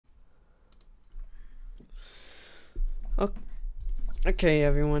Okay,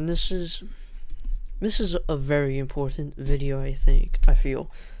 everyone, this is a very important video. I feel.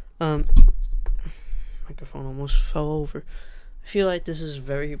 Microphone almost fell over. I feel like this is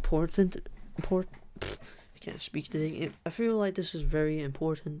very important. I can't speak today. I feel like this is very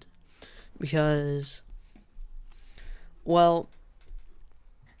important because, well,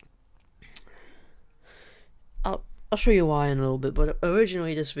 I'll show you why in a little bit. But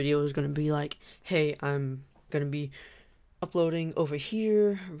originally, this video was gonna be like, hey, I'm gonna be uploading over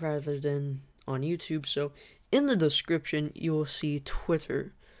here rather than on YouTube. So in the description, you will see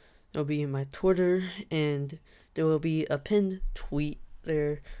Twitter. It'll be my Twitter, and there will be a pinned tweet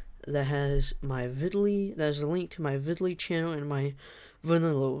there that has my Vidly. There's a link to my Vidly channel and my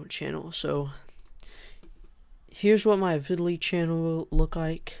Vanilla channel. So here's what my Vidly channel will look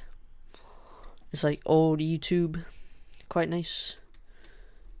like. It's like old YouTube, quite nice.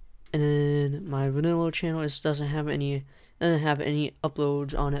 And then my Vanilla channel doesn't have any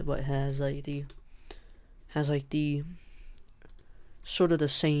uploads on it, but it has like the sort of the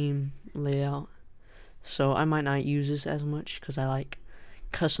same layout. So I might not use this as much because I like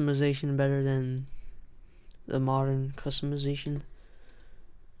customization better than the modern customization.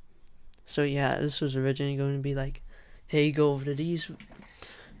 So yeah, this was originally going to be like, hey, go over to these,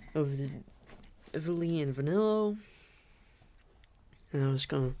 over to Italy and Vanilla. And I was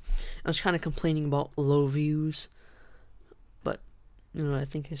kind of complaining about low views, but you know, I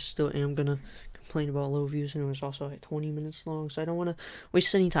think I still am gonna complain about low views. And it was also like 20 minutes long, so I don't want to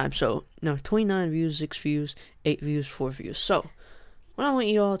waste any time. So now 29 views, 6 views, 8 views, 4 views. So what I want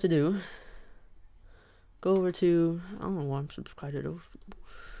you all to do, go over to, I don't know why I'm subscribed to those.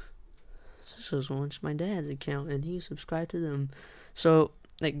 This was once my dad's account, and he subscribed to them. So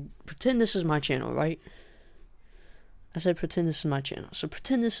like, pretend this is my channel, right? I said pretend this is my channel. So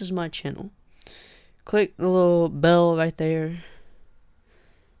pretend this is my channel. Click the little bell right there.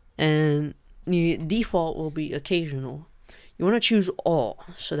 And the default will be occasional. You want to choose all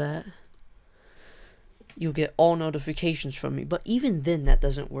so that you'll get all notifications from me. But even then that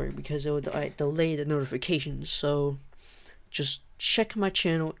doesn't work because it would delay the notifications. So just check my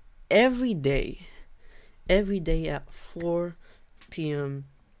channel every day. Every day at 4 p.m.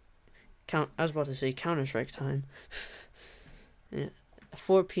 I was about to say Counter-Strike time. Yeah,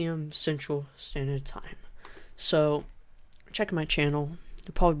 4 p.m. Central Standard Time. So check my channel.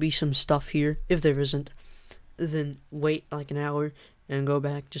 There'll probably be some stuff here. If there isn't, then wait like an hour and go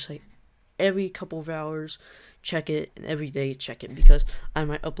back. Just like every couple of hours, check it, and every day check it, because I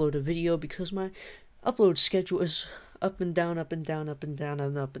might upload a video because my upload schedule is up and down, up and down, up and down,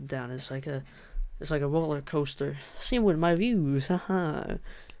 and up and down. It's like a roller coaster. Same with my views. Haha.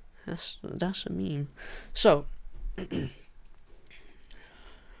 That's a meme. So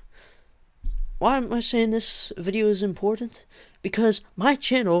why am I saying this video is important? Because my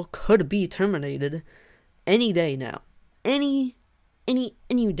channel could be terminated any day now. Any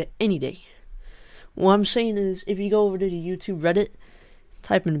day. What I'm saying is, if you go over to the YouTube Reddit,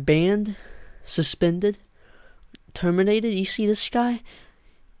 type in banned, suspended, terminated, you see this guy?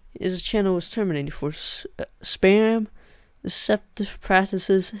 His channel was terminated for spam, deceptive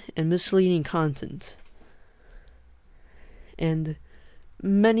practices, and misleading content. And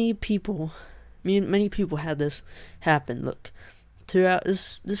many people had this happen. Look,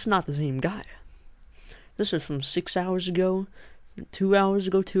 this is not the same guy. This is from 6 hours ago, 2 hours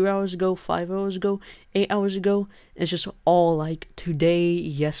ago, 2 hours ago, 5 hours ago, 8 hours ago. It's just all like today,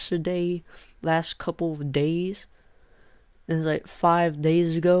 yesterday, last couple of days. And it's like 5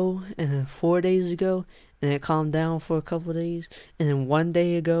 days ago, and then 4 days ago, and it calmed down for a couple of days, and then 1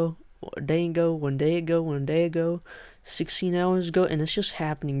 day ago, 16 hours ago, and it's just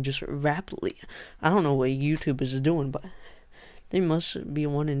happening just rapidly. I don't know what YouTube is doing, but they must be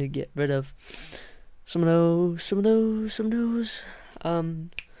wanting to get rid of some of those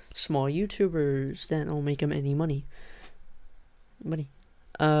small YouTubers that don't make them any money.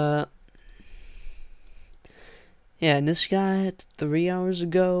 Yeah, and this guy 3 hours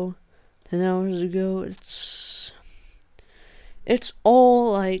ago, 10 hours ago, it's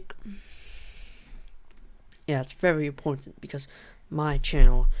all like, yeah, it's very important because my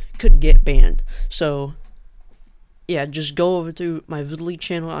channel could get banned. So yeah, just go over to my Vidly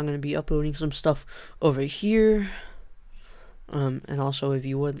channel. I'm going to be uploading some stuff over here. And also, if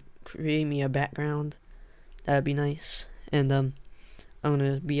you would create me a background, that'd be nice. And I'm going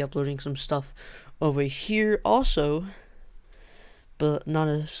to be uploading some stuff over here also, but not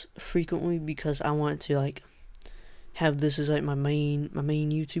as frequently, because I want to like have this as like my main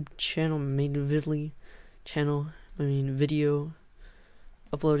YouTube channel, my main Vidly channel, my main video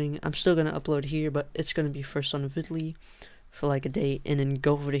uploading. I'm still gonna upload here, but it's gonna be first on Vidly for like a day, and then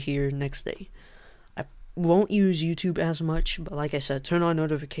go over to here next day. I won't use YouTube as much, but like I said, turn on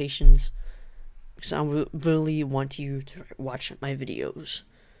notifications because I really want you to watch my videos.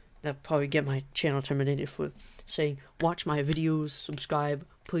 That'll probably get my channel terminated for saying watch my videos, subscribe,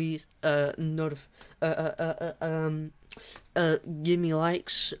 please, give me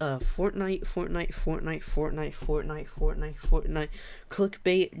likes, Fortnite,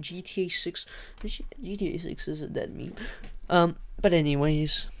 clickbait, GTA 6. GTA 6 is a dead meme. But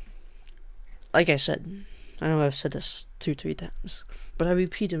anyways, like I said, I know I've said this 2-3 times, but I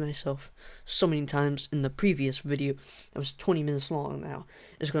repeated myself so many times in the previous video that was 20 minutes long. Now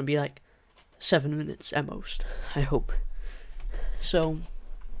it's gonna be like 7 minutes at most, I hope. So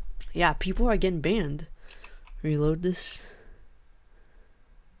yeah, people are getting banned. Reload this.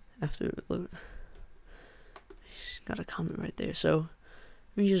 After reload, got a comment right there. So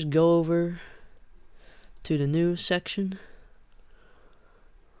let me just go over to the news section.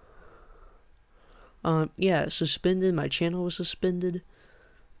 Yeah, suspended. My channel was suspended.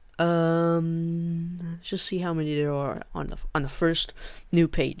 Let's just see how many there are on the first new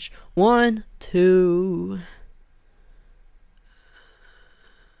page. 1, 2,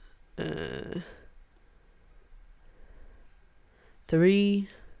 3.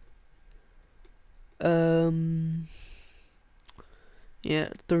 Yeah,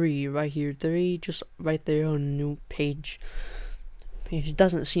 3 right here. 3 just right there on the new page. It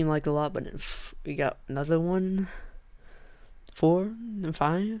doesn't seem like a lot, but we got another 1, 4, and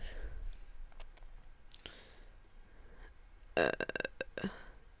 5.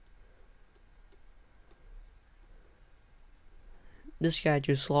 This guy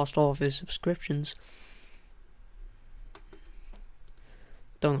just lost all of his subscriptions.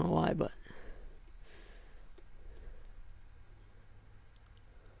 Don't know why, but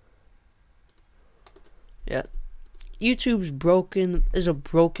yeah, YouTube's broken, is a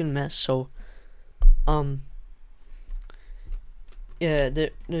broken mess. So yeah,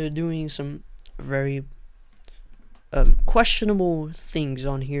 they're doing some very questionable things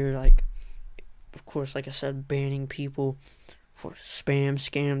on here, like, of course, like I said, banning people for spam,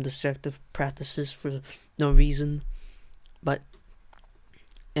 scam, deceptive practices for no reason. But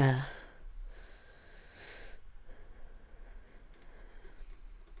yeah,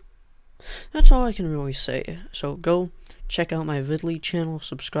 that's all I can really say. So go check out my Vidly channel,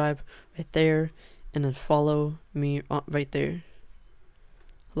 subscribe right there, and then follow me right there.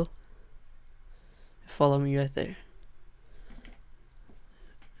 Hello? Follow me right there.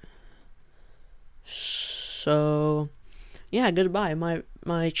 So yeah, goodbye.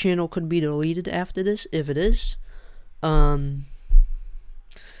 My channel could be deleted after this. If it is,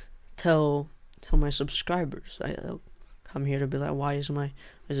 tell my subscribers. They'll come here to be like, why is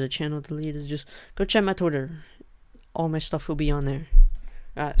the channel deleted? Just go check my Twitter. All my stuff will be on there.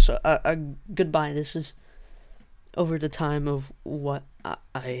 So goodbye. This is over the time of what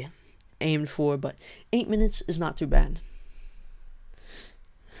I aimed for, but 8 minutes is not too bad.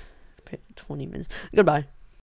 20 minutes. Goodbye.